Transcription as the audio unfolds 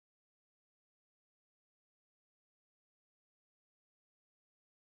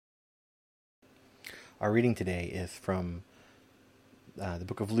Our reading today is from the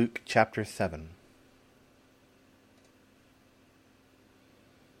book of Luke, chapter 7.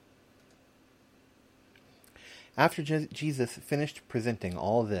 After Jesus finished presenting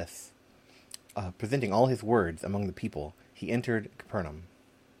all his words among the people, he entered Capernaum.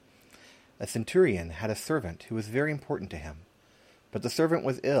 A centurion had a servant who was very important to him, but the servant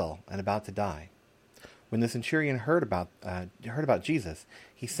was ill and about to die. When the centurion heard about Jesus,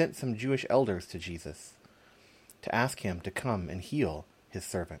 he sent some Jewish elders to Jesus to ask him to come and heal his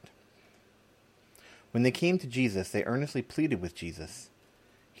servant. When they came to Jesus, they earnestly pleaded with Jesus.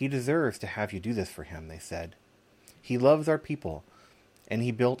 "He deserves to have you do this for him," they said. "He loves our people, and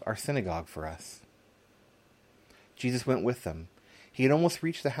he built our synagogue for us." Jesus went with them. He had almost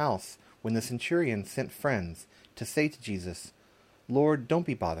reached the house when the centurion sent friends to say to Jesus, "Lord, don't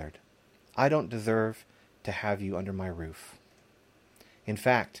be bothered. I don't deserve to have you under my roof. In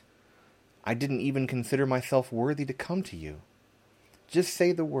fact, I didn't even consider myself worthy to come to you. Just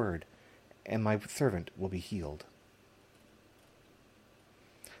say the word, and my servant will be healed.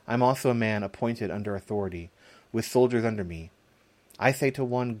 I'm also a man appointed under authority, with soldiers under me. I say to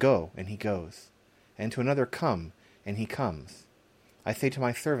one, 'Go,' and he goes, and to another, 'Come,' and he comes. I say to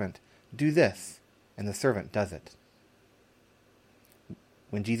my servant, 'Do this,' and the servant does it."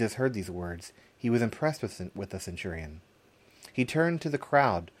 When Jesus heard these words, he was impressed with the centurion. He turned to the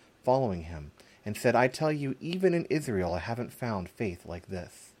crowd following him and said, "I tell you, even in Israel I haven't found faith like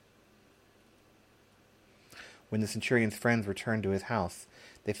this." When the centurion's friends returned to his house,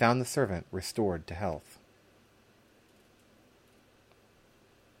 they found the servant restored to health.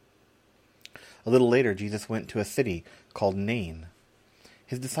 A little later, Jesus went to a city called Nain.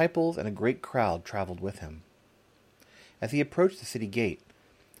 His disciples and a great crowd traveled with him. As he approached the city gate,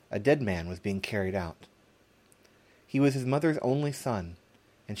 a dead man was being carried out. He was his mother's only son,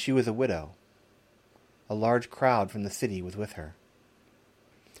 and she was a widow. A large crowd from the city was with her.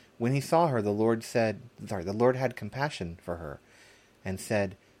 When he saw her, the Lord had compassion for her and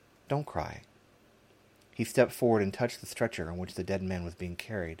said, "Don't cry." He stepped forward and touched the stretcher on which the dead man was being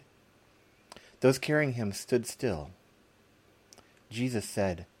carried. Those carrying him stood still. Jesus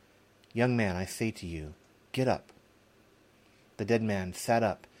said, "Young man, I say to you, get up." The dead man sat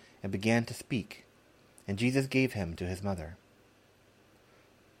up and began to speak, and Jesus gave him to his mother.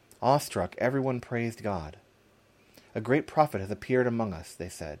 Awestruck, everyone praised God. "A great prophet has appeared among us," they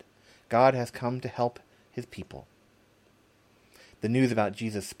said. "God has come to help his people." The news about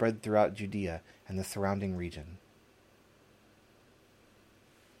Jesus spread throughout Judea and the surrounding region.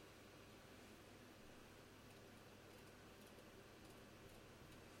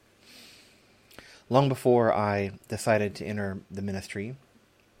 Long before I decided to enter the ministry,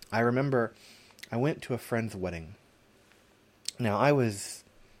 I remember I went to a friend's wedding. Now, I was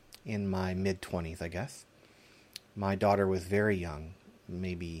in my mid-20s, I guess. My daughter was very young,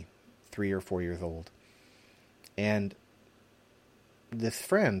 maybe 3 or 4 years old. And this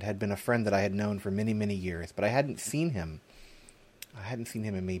friend had been a friend that I had known for many, many years, but I hadn't seen him. I hadn't seen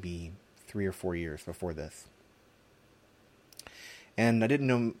him in maybe 3 or 4 years before this. And I didn't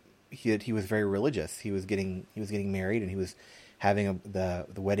know he was very religious. He was getting married, and he was having the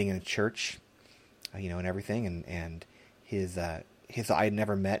wedding in a church, and everything. And his I had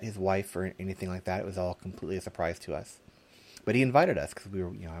never met his wife or anything like that. It was all completely a surprise to us. But he invited us because we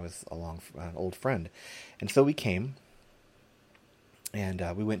were, I was an old friend, and so we came, and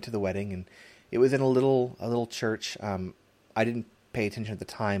we went to the wedding, and it was in a little church. I didn't pay attention at the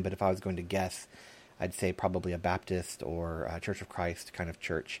time, but if I was going to guess, I'd say probably a Baptist or a Church of Christ kind of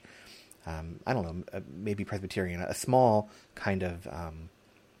church. I don't know, maybe Presbyterian, a small kind of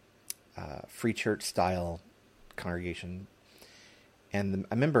free church style congregation. And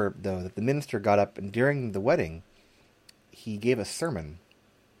I remember, though, that the minister got up, and during the wedding, he gave a sermon,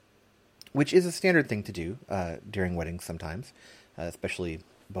 which is a standard thing to do during weddings sometimes, especially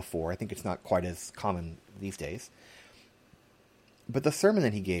before. I think it's not quite as common these days. But the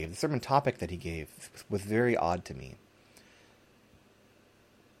sermon topic that he gave, was very odd to me.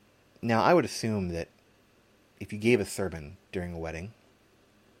 Now, I would assume that if you gave a sermon during a wedding,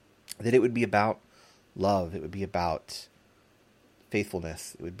 that it would be about love, it would be about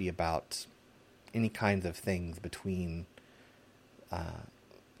faithfulness, it would be about any kinds of things between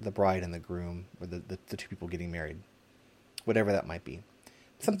the bride and the groom, or the two people getting married, whatever that might be.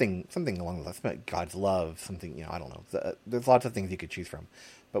 Something along those lines, about God's love, something, I don't know. There's lots of things you could choose from.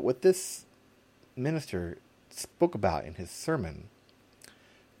 But what this minister spoke about in his sermon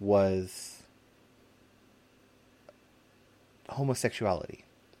was homosexuality.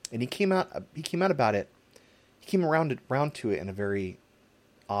 And he came around to it in a very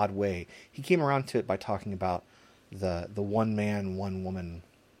odd way. He came around to it by talking about the one man, one woman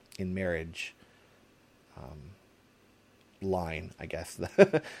in marriage line, I guess.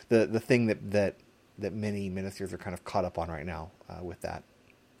 The thing that many ministers are kind of caught up on right now with that.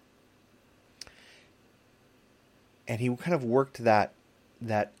 And he kind of worked that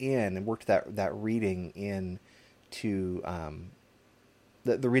in, and worked that reading in to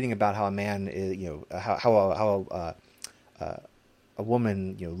the reading about how a man is, how a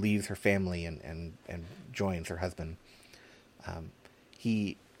woman, leaves her family and joins her husband.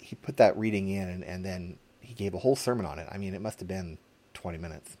 He put that reading in, and then he gave a whole sermon on it. I mean, it must have been 20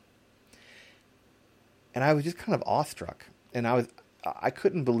 minutes. And I was just kind of awestruck, and I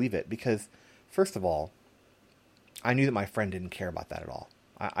couldn't believe it, because first of all, I knew that my friend didn't care about that at all.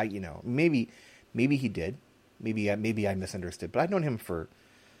 Maybe he did. Maybe I misunderstood, but I'd known him for,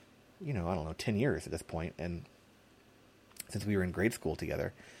 I don't know, 10 years at this point, and since we were in grade school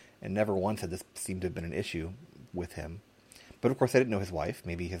together, and never once had this seemed to have been an issue with him. But of course I didn't know his wife.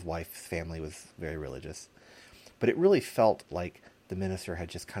 Maybe his wife's family was very religious. But it really felt like the minister had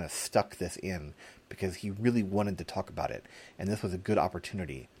just kind of stuck this in because he really wanted to talk about it, and this was a good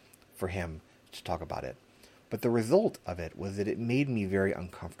opportunity for him to talk about it. But the result of it was that it made me very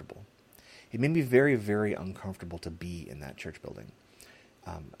uncomfortable. It made me very, very uncomfortable to be in that church building.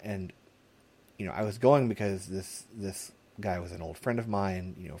 And I was going because this guy was an old friend of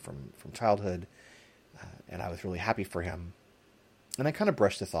mine, from childhood, and I was really happy for him. And I kind of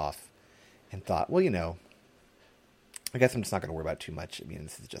brushed this off and thought, well, I guess I'm just not going to worry about it too much. I mean,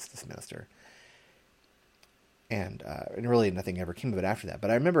 this is just this minister. And really nothing ever came of it after that. But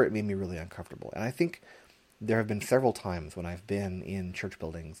I remember it made me really uncomfortable. And I think there have been several times when I've been in church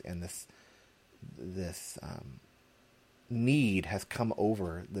buildings and this need has come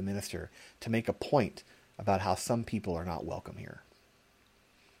over the minister to make a point about how some people are not welcome here.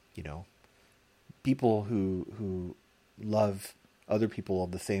 People who love other people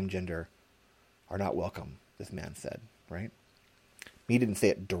of the same gender are not welcome, this man said, right? He didn't say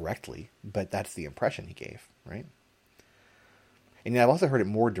it directly, but that's the impression he gave, right? And I've also heard it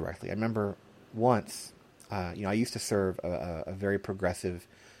more directly. I remember once, I used to serve a very progressive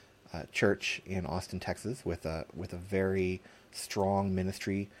church in Austin, Texas, with a very strong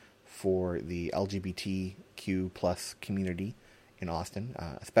ministry for the LGBTQ plus community in Austin,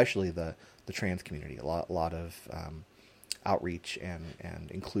 especially the trans community. A lot of outreach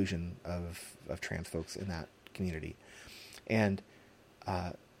and inclusion of trans folks in that community, and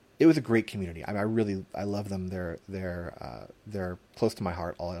it was a great community. I love them. They're close to my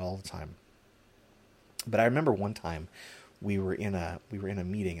heart all the time. But I remember one time we were in a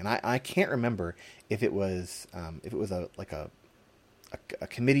meeting, and I can't remember if it was a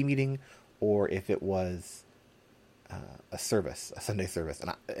committee meeting or if it was a Sunday service,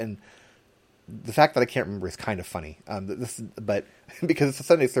 and the fact that I can't remember is kind of funny. But because the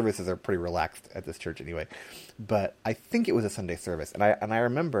Sunday services are pretty relaxed at this church anyway. But I think it was a Sunday service, and I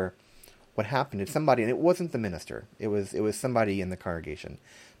remember what happened. It's somebody, and it wasn't the minister. It was somebody in the congregation,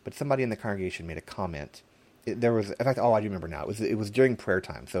 but somebody in the congregation made a comment. I do remember now. It was during prayer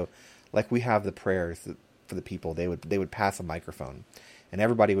time. So, like we have the prayers for the people, they would pass a microphone, and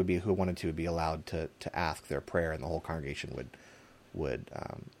everybody who wanted to would be allowed to ask their prayer, and the whole congregation would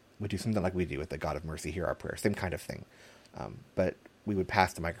do something like we do with the God of Mercy, Hear Our Prayer, same kind of thing. But we would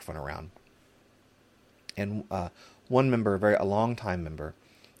pass the microphone around. And one member, a long-time member,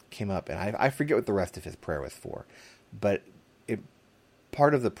 came up, and I forget what the rest of his prayer was for. But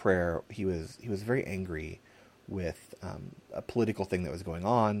part of the prayer, he was very angry with a political thing that was going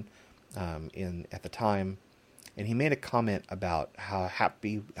on at the time. And he made a comment about how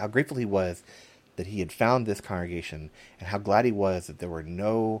grateful he was that he had found this congregation, and how glad he was that there were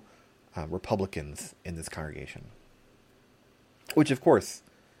no Republicans in this congregation. Which, of course,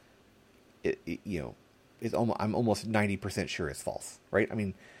 I'm almost 90% sure is false, right? I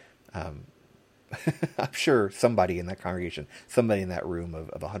mean, I'm sure somebody in that congregation, somebody in that room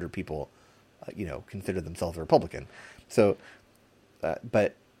of 100 people, considered themselves a Republican. So,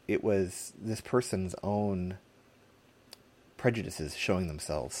 but it was this person's own prejudices showing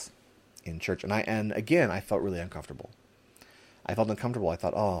themselves in church. And again, I felt really uncomfortable. I felt uncomfortable. I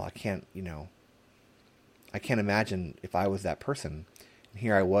thought, I can't imagine if I was that person. And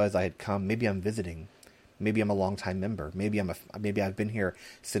here I was, I had come, maybe I'm visiting, maybe I'm a longtime member, maybe I've been here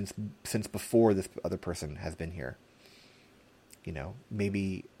since before this other person has been here.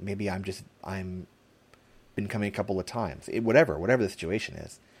 Maybe I'm been coming a couple of times. Whatever the situation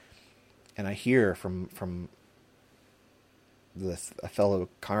is. And I hear from a fellow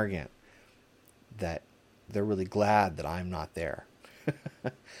congregant that they're really glad that I'm not there.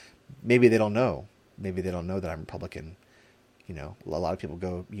 Maybe they don't know. Maybe they don't know that I'm Republican. You know, a lot of people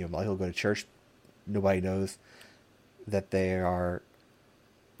go. You know, a lot of people go to church. Nobody knows that they are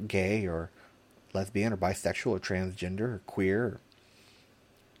gay or lesbian or bisexual or transgender or queer. Or,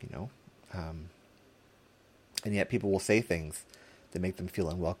 you know, and yet people will say things that make them feel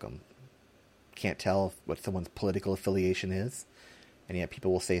unwelcome. Can't tell what someone's political affiliation is, and yet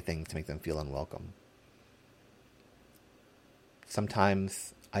people will say things to make them feel unwelcome.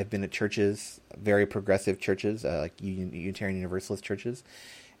 Sometimes I've been at churches, very progressive churches, like Unitarian Universalist churches,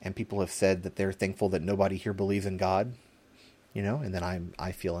 and people have said that they're thankful that nobody here believes in God, you know, and then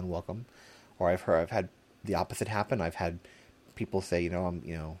I feel unwelcome. Or I've had the opposite happen. I've had people say,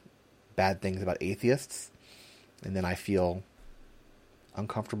 bad things about atheists, and then I feel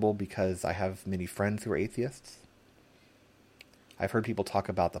uncomfortable because I have many friends who are atheists. I've heard people talk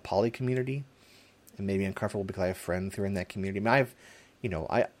about the poly community and made me uncomfortable because I have friends who are in that community. I mean,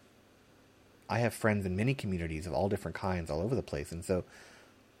 I have friends in many communities of all different kinds all over the place, and so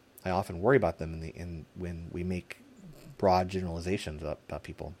I often worry about them when we make broad generalizations about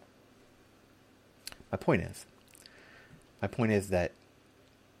people. My point is that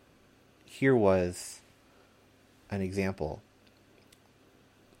here was an example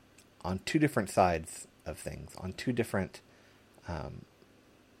on two different sides of things, on two different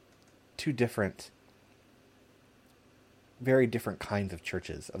very different kinds of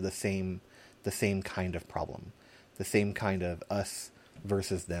churches of the same kind of problem, the same kind of us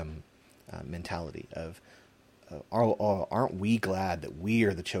versus them mentality of aren't we glad that we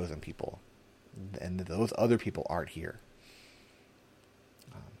are the chosen people and that those other people aren't here.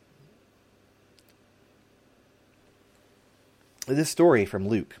 This story from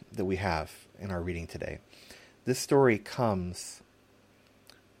Luke that we have in our reading today, this story comes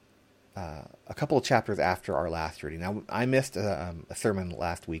a couple of chapters after our last reading. Now, I missed a sermon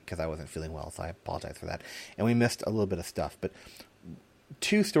last week because I wasn't feeling well, so I apologize for that. And we missed a little bit of stuff. But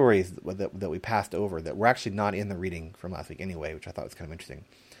two stories that we passed over that were actually not in the reading from last week anyway, which I thought was kind of interesting.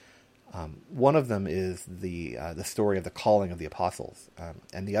 One of them is the story of the calling of the apostles,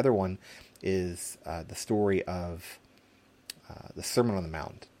 and the other one is the story of the Sermon on the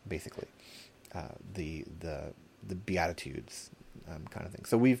Mount, basically, the Beatitudes kind of thing.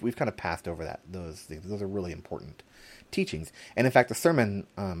 So we've kind of passed over those things. Those are really important teachings, and in fact, the Sermon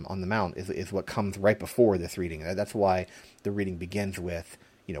on the Mount is what comes right before this reading. That's why the reading begins with,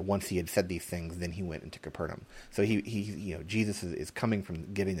 once he had said these things, then he went into Capernaum. So he Jesus is coming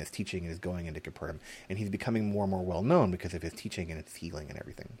from giving this teaching and is going into Capernaum, and he's becoming more and more well known because of his teaching and his healing and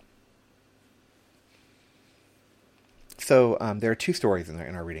everything. So there are two stories in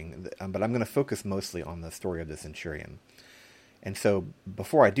our reading, but I'm going to focus mostly on the story of the centurion. And so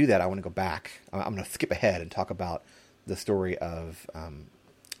before I do that, I want to go back. I'm going to skip ahead and talk about the story of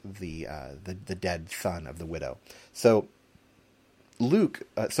the dead son of the widow. So Luke,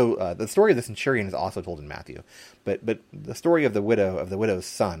 the story of the centurion is also told in Matthew, but the story of the widow's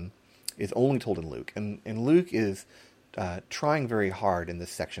son is only told in Luke, and Luke is trying very hard in this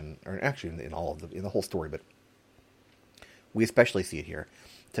section, or actually in the whole story, but we especially see it here,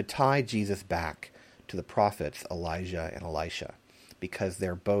 to tie Jesus back to the prophets Elijah and Elisha, because they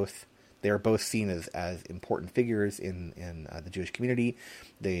are both seen as important figures in the Jewish community.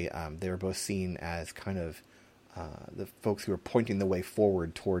 They are both seen as kind of the folks who are pointing the way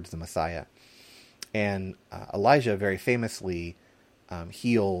forward towards the Messiah. And Elijah very famously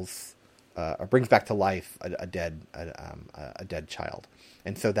heals or brings back to life a dead child,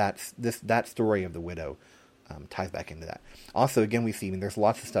 and so that story of the widow ties back into that. Also, again, we see there's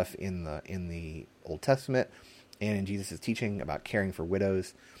lots of stuff in the Old Testament and in Jesus' teaching about caring for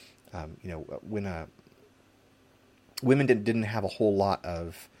widows. When women didn't have a whole lot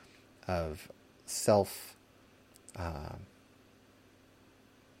of self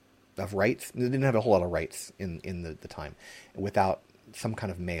of rights. They didn't have a whole lot of rights in the time without some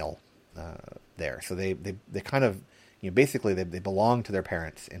kind of male there. So they kind of basically they belonged to their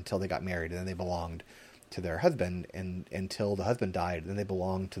parents until they got married, and then they belonged to their husband, and until the husband died, then they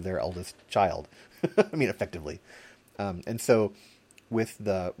belonged to their eldest child. Effectively. And so with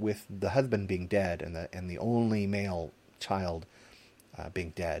the husband being dead and the only male child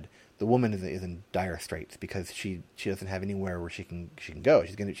being dead, the woman is in dire straits because she doesn't have anywhere where she can go.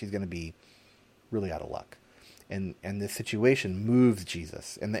 She's gonna be really out of luck. And this situation moves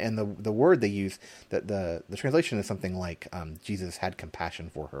Jesus. And the word they use, that the translation is something like Jesus had compassion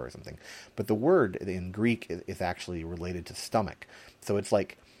for her or something. But the word in Greek is actually related to stomach. So it's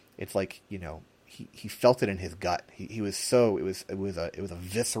like he felt it in his gut. It was a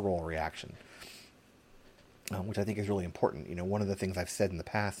visceral reaction. which I think is really important. One of the things I've said in the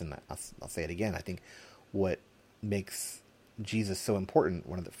past, and I'll say it again, I think what makes Jesus so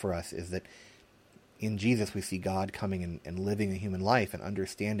important for us is that in Jesus we see God coming and living a human life and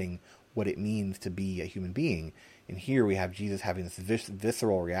understanding what it means to be a human being. And here we have Jesus having this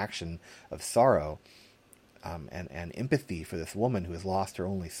visceral reaction of sorrow and empathy for this woman who has lost her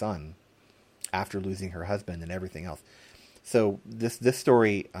only son after losing her husband and everything else. So this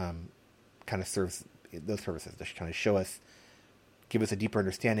story kind of serves those purposes to kind of give us a deeper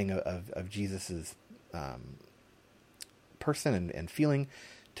understanding of Jesus's person and feeling,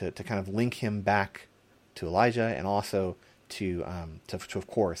 to kind of link him back to Elijah, and also to of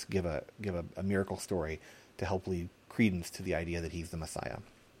course give a miracle story to help lead credence to the idea that he's the Messiah.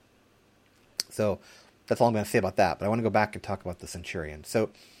 So that's all I'm going to say about that. But I want to go back and talk about the centurion.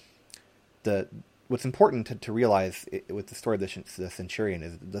 So what's important to realize with the story of the centurion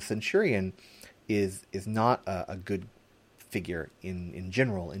is the centurion is not a good figure in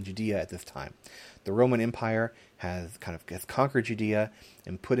general in Judea at this time. The Roman Empire has conquered Judea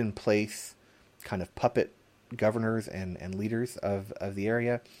and put in place kind of puppet governors and leaders of the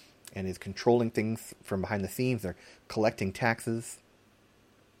area, and is controlling things from behind the scenes. They're collecting taxes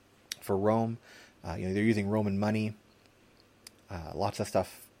for Rome. They're using Roman money, lots of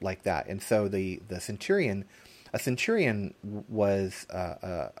stuff like that. And so a centurion was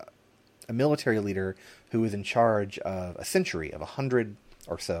a military leader who was in charge of a century of 100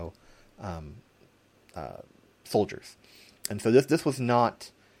 or so soldiers. And so this was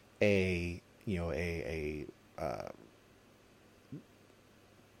not a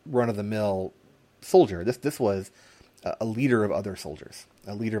run-of-the-mill soldier. This was a leader of other soldiers.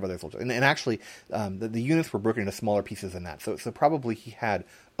 And actually, the units were broken into smaller pieces than that. So probably he had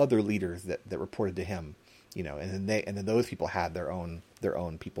other leaders that reported to him, and then those people had their own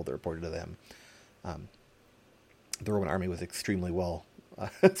people that reported to them. The Roman army was extremely well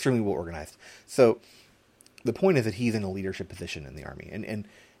organized. So the point is that he's in a leadership position in the army,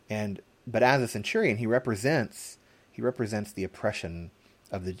 but as a centurion, he represents the oppression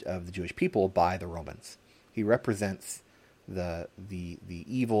of the Jewish people by the Romans. He represents the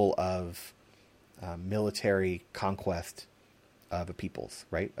evil of military conquest of the peoples,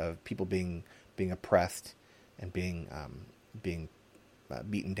 right? Of people being oppressed and being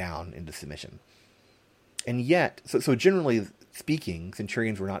beaten down into submission. And yet, so generally speaking,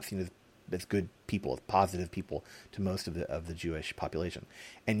 centurions were not seen as good people, as positive people to most of the Jewish population.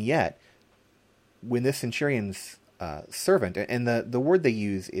 And yet, when this centurion's servant, and the word they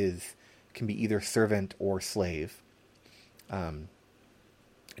use can be either servant or slave.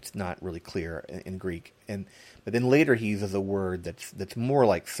 It's not really clear in Greek, but then later he uses a word that's more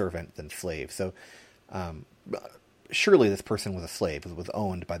like servant than slave. So surely this person was a slave, was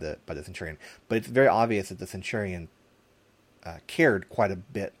owned by the centurion. But it's very obvious that the centurion cared quite a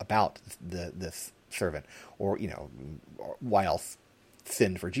bit about this servant, or why else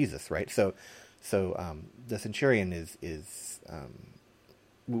sinned for Jesus, right? So the centurion is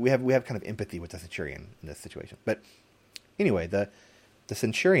we have kind of empathy with the centurion in this situation. But anyway, the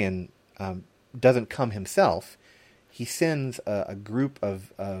centurion doesn't come himself. He sends a group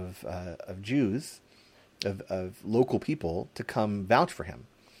of Jews, of local people, to come vouch for him.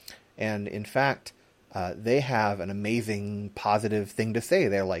 And in fact, they have an amazing positive thing to say.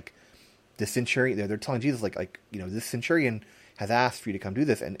 They're like, the centurion. They're telling Jesus this centurion has asked for you to come do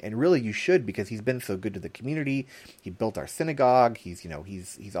this, and really you should, because he's been so good to the community. He built our synagogue.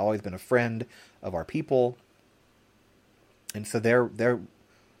 He's always been a friend of our people, and so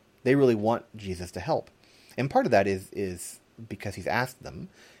they really want Jesus to help. And part of that is because he's asked them,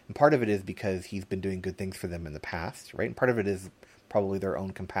 and part of it is because he's been doing good things for them in the past, right? And part of it is probably their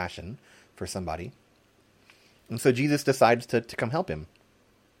own compassion for somebody. And so Jesus decides to come help him.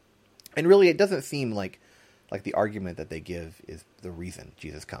 And really, it doesn't seem like the argument that they give is the reason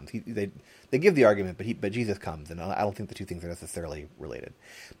Jesus comes. They give the argument, but Jesus comes, and I don't think the two things are necessarily related.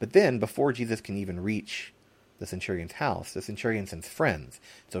 But then, before Jesus can even reach the centurion's house, the centurion sends friends.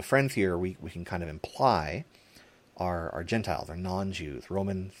 So friends here, we can kind of imply are Gentiles, are non-Jews,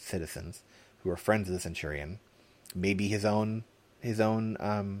 Roman citizens who are friends of the centurion, maybe his own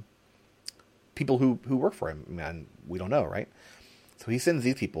people who work for him. And we don't know, right? So he sends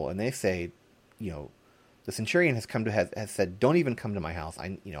these people, and they say, the centurion has said, don't even come to my house.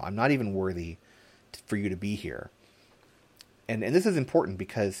 I'm not even worthy for you to be here. And this is important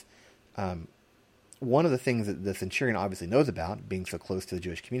because one of the things that the centurion obviously knows about, being so close to the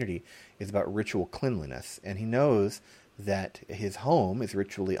Jewish community, is about ritual cleanliness. And he knows that his home is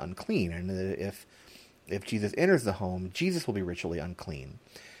ritually unclean, and that if Jesus enters the home, Jesus will be ritually unclean.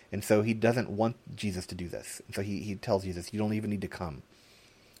 And so he doesn't want Jesus to do this. And so he tells Jesus, you don't even need to come.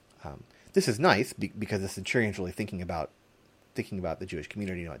 This is nice because the centurion's really thinking about the Jewish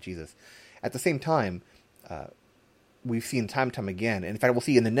community, not Jesus. At the same time, we've seen time and time again, and in fact we'll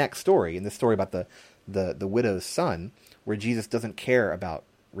see in the next story, in the story about the widow's son, where Jesus doesn't care about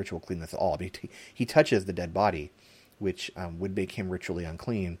ritual cleanness at all. He touches the dead body, which would make him ritually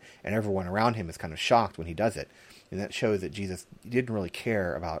unclean, and everyone around him is kind of shocked when he does it. And that shows that Jesus didn't really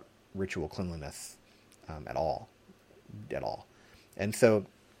care about ritual cleanliness at all. And so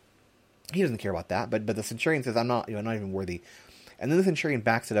he doesn't care about that, but the centurion says, I'm not even worthy. And then the centurion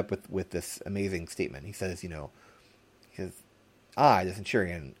backs it up with this amazing statement. He says, I, the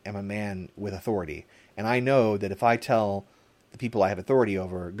centurion, am a man with authority, and I know that if I tell the people I have authority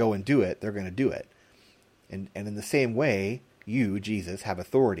over, go and do it, they're going to do it. And in the same way, you, Jesus, have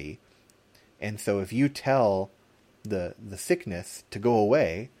authority. And so if you tell the sickness to go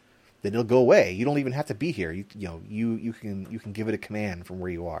away, then it'll go away. You don't even have to be here. You can give it a command from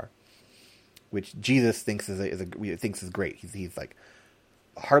where you are, which Jesus thinks is great. He's like,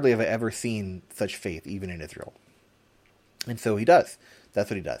 hardly have I ever seen such faith, even in Israel. And so he does. That's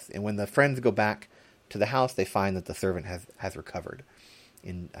what he does. And when the friends go back to the house, they find that the servant has recovered.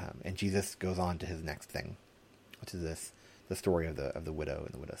 And Jesus goes on to his next thing, which is the story of the widow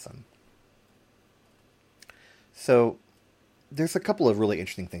and the widow's son. So there's a couple of really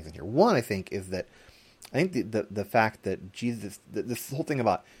interesting things in here. One, I think, is that the fact that Jesus, this whole thing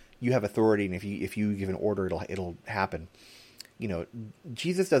about you have authority, and if you give an order, it'll happen.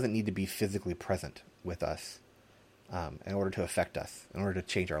 Jesus doesn't need to be physically present with us in order to affect us, in order to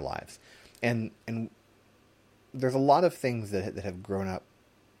change our lives. And there's a lot of things that have grown up,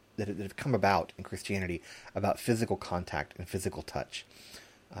 that have come about in Christianity about physical contact and physical touch.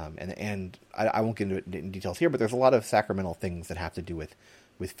 And I won't get into it in details here, but there's a lot of sacramental things that have to do with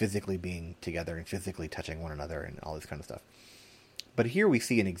physically being together and physically touching one another and all this kind of stuff. But here we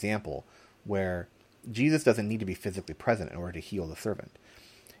see an example where Jesus doesn't need to be physically present in order to heal the servant.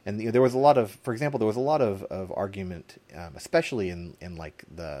 And there was a lot of argument, especially in like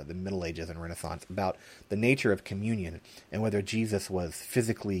the Middle Ages and Renaissance, about the nature of communion and whether Jesus was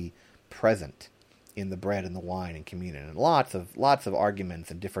physically present in the bread and the wine and communion, and lots of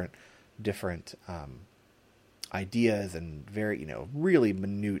arguments and different ideas and very really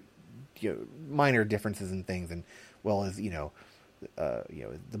minute minor differences in things, and well as the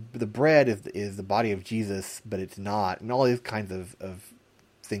bread is the body of Jesus, but it's not, and all these kinds of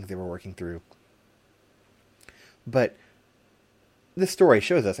things they were working through. But this story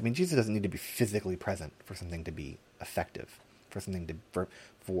shows us, Jesus doesn't need to be physically present for something to be effective, for something to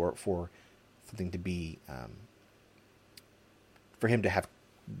something to be for him to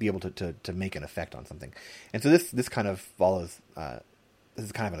be able to make an effect on something. And so this kind of follows. This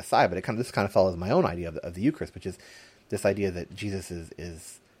is kind of an aside, but this kind of follows my own idea of the Eucharist, which is this idea that Jesus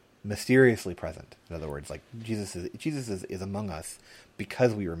is mysteriously present. In other words, like Jesus is among us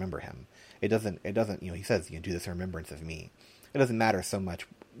because we remember him. It doesn't he says, do this in remembrance of me. It doesn't matter so much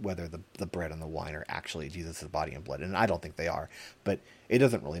whether the bread and the wine are actually Jesus' body and blood, and I don't think they are, but it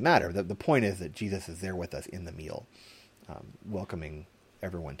doesn't really matter. The point is that Jesus is there with us in the meal, welcoming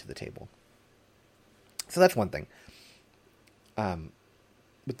everyone to the table. So that's one thing.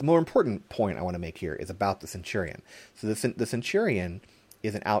 But the more important point I want to make here is about the centurion. So the centurion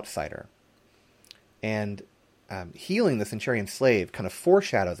is an outsider, and healing the centurion's slave kind of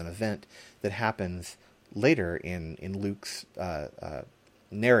foreshadows an event that happens later in Luke's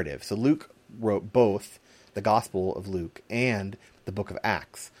narrative. So Luke wrote both the Gospel of Luke and the book of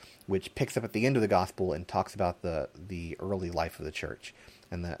Acts, which picks up at the end of the Gospel and talks about the early life of the church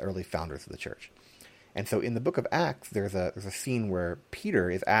and the early founders of the church. And so in the book of Acts, there's a scene where Peter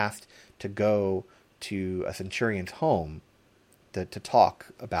is asked to go to a centurion's home to talk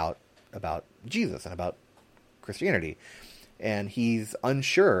about Jesus and about Christianity. And he's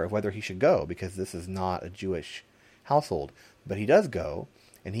unsure of whether he should go because this is not a Jewish household. But he does go,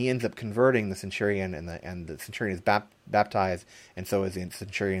 and he ends up converting the centurion, and the centurion is baptized, and so is the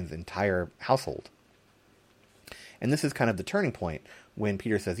centurion's entire household. And this is kind of the turning point when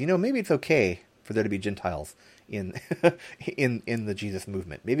Peter says, maybe it's okay for there to be Gentiles in in the Jesus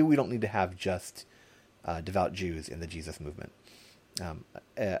movement. Maybe we don't need to have just devout Jews in the Jesus movement.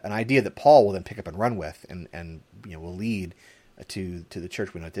 An idea that Paul will then pick up and run with, and will lead to the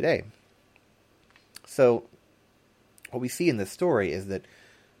church we know today. So what we see in this story is that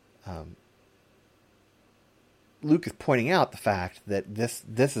Luke is pointing out the fact that this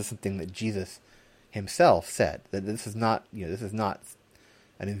is something that Jesus himself said, that this is not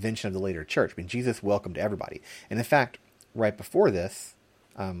an invention of the later church. Jesus welcomed everybody. And in fact, right before this,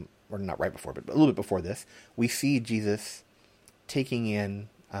 or not right before, but a little bit before this, we see Jesus taking in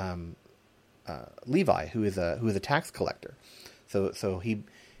Levi, who is a tax collector. So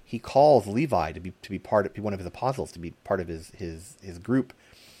he calls Levi to be one of his apostles, to be part of his group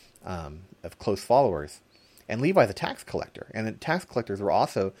of close followers. And Levi's a tax collector, and the tax collectors were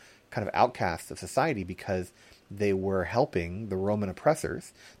also kind of outcasts of society because they were helping the Roman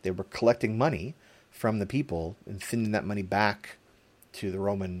oppressors. They were collecting money from the people and sending that money back to the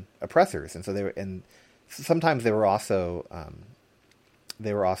Roman oppressors. And so sometimes they were also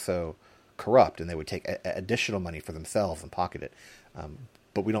corrupt, and they would take additional money for themselves and pocket it.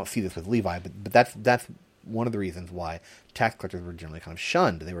 But we don't see this with Levi. But that's one of the reasons why tax collectors were generally kind of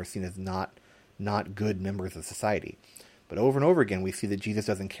shunned. They were seen as not good members of society. But over and over again, we see that Jesus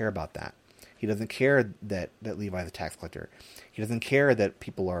doesn't care about that. He doesn't care that Levi is a tax collector. He doesn't care that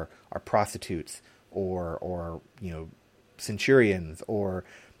people are prostitutes or centurions or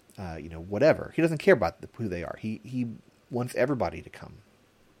whatever. He doesn't care about who they are. He wants everybody to come.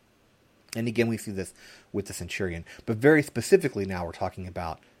 And again, we see this with the centurion. But very specifically now we're talking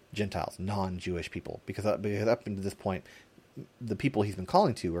about Gentiles, non-Jewish people. Because up until this point, the people he's been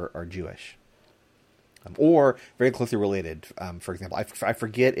calling to are Jewish. Or very closely related. For example, I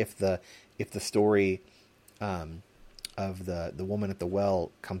forget if the story of the woman at the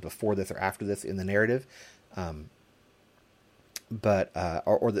well comes before this or after this in the narrative. But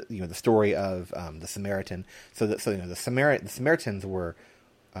the story of the Samaritan. The Samaritans were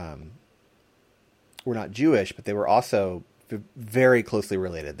not Jewish, but they were also very closely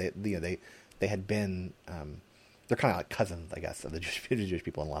related. They had been they're kind of like cousins, I guess, of the Jewish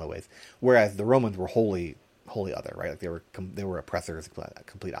people in a lot of ways. Whereas the Romans were wholly other, right? Like they were oppressors,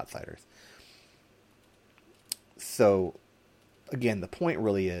 complete outsiders. So again, the point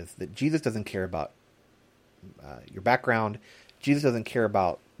really is that Jesus doesn't care about your background. Jesus doesn't care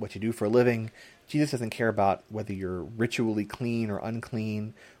about what you do for a living. Jesus doesn't care about whether you're ritually clean or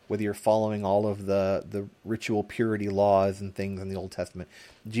unclean, whether you're following all of the ritual purity laws and things in the Old Testament.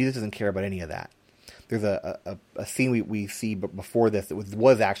 Jesus doesn't care about any of that. There's a scene we see before this that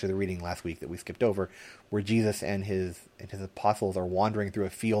was actually the reading last week that we skipped over, where Jesus and his apostles are wandering through a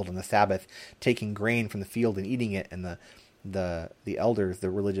field on the Sabbath, taking grain from the field and eating it, and the elders, the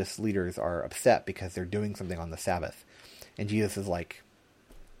religious leaders, are upset because they're doing something on the Sabbath. And Jesus is like,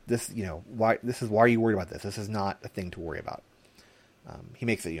 why are you worried about this? This is not a thing to worry about. He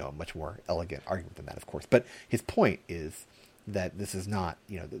makes it, a much more elegant argument than that, of course. But his point is that this is not,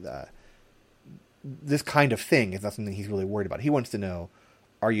 this kind of thing is not something he's really worried about. He wants to know,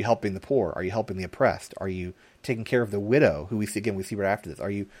 are you helping the poor? Are you helping the oppressed? Are you taking care of the widow, who we see right after this?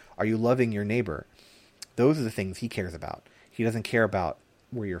 Are you loving your neighbor? Those are the things he cares about. He doesn't care about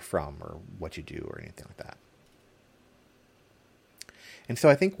where you're from or what you do or anything like that. And so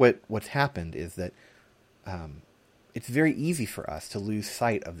I think what's happened is that it's very easy for us to lose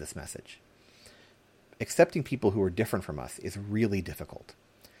sight of this message. Accepting people who are different from us is really difficult.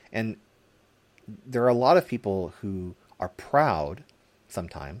 And there are a lot of people who are proud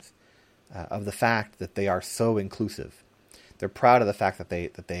sometimes of the fact that they are so inclusive. They're proud of the fact that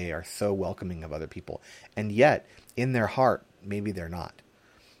they are so welcoming of other people. And yet, in their heart, maybe they're not.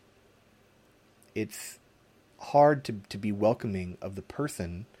 It's hard to be welcoming of the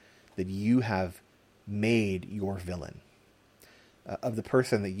person that you have made your villain, of the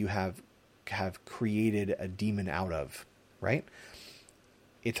person that you have created a demon out of, right?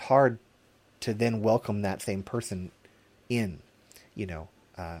 It's hard to then welcome that same person in.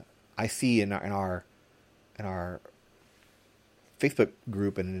 I see in our Facebook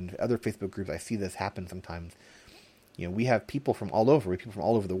group and in other Facebook groups, I see this happen sometimes. We have people from all over. We have people from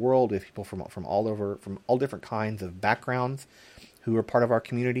all over the world. We have people from all different kinds of backgrounds who are part of our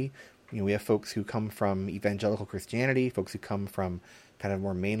community. We have folks who come from evangelical Christianity, folks who come from kind of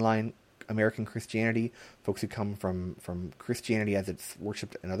more mainline American Christianity, folks who come from Christianity as it's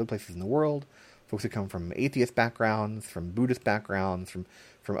worshipped in other places in the world, folks who come from atheist backgrounds, from Buddhist backgrounds, from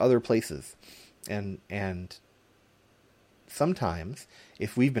other places. And sometimes,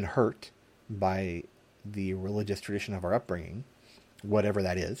 if we've been hurt by the religious tradition of our upbringing, whatever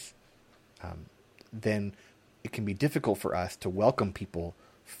that is, then it can be difficult for us to welcome people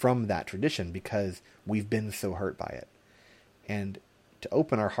from that tradition because we've been so hurt by it. And to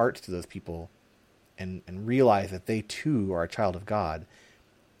open our hearts to those people and realize that they too are a child of God,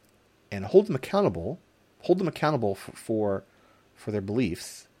 and hold them accountable for their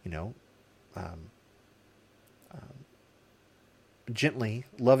beliefs, gently,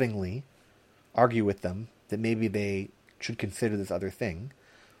 lovingly argue with them that maybe they should consider this other thing,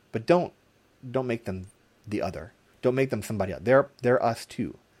 but don't make them the other. Don't make them somebody else. They're us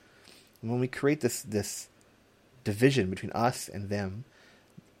too. And when we create this division between us and them,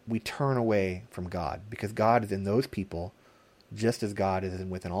 we turn away from God, because God is in those people just as God is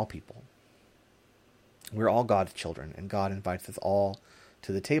within all people. We're all God's children, and God invites us all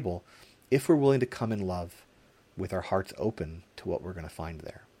to the table if we're willing to come in love with our hearts open to what we're going to find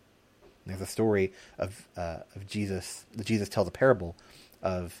there. And there's a story of Jesus. Jesus tells a parable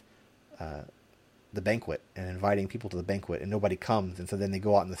of the banquet and inviting people to the banquet, and nobody comes, and so then they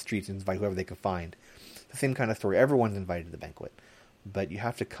go out in the streets and invite whoever they can find. It's the same kind of story. Everyone's invited to the banquet, but you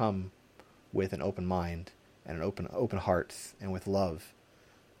have to come with an open mind and an open hearts and with love,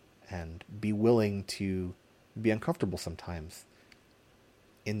 and be willing to be uncomfortable sometimes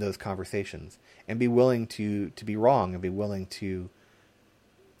in those conversations, and be willing to be wrong, and be willing to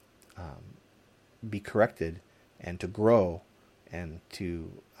be corrected, and to grow, and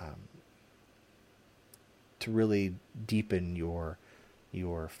to really deepen your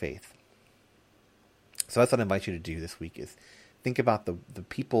faith. So that's what I invite you to do this week, is think about the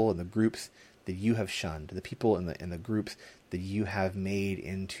people and the groups that you have shunned, the people and the groups that you have made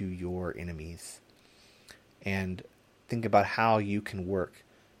into your enemies, and think about how you can work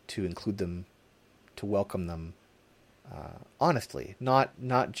to include them, to welcome them honestly, not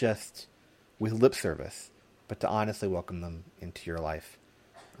just with lip service, but to honestly welcome them into your life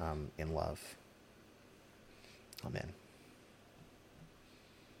in love. Amen.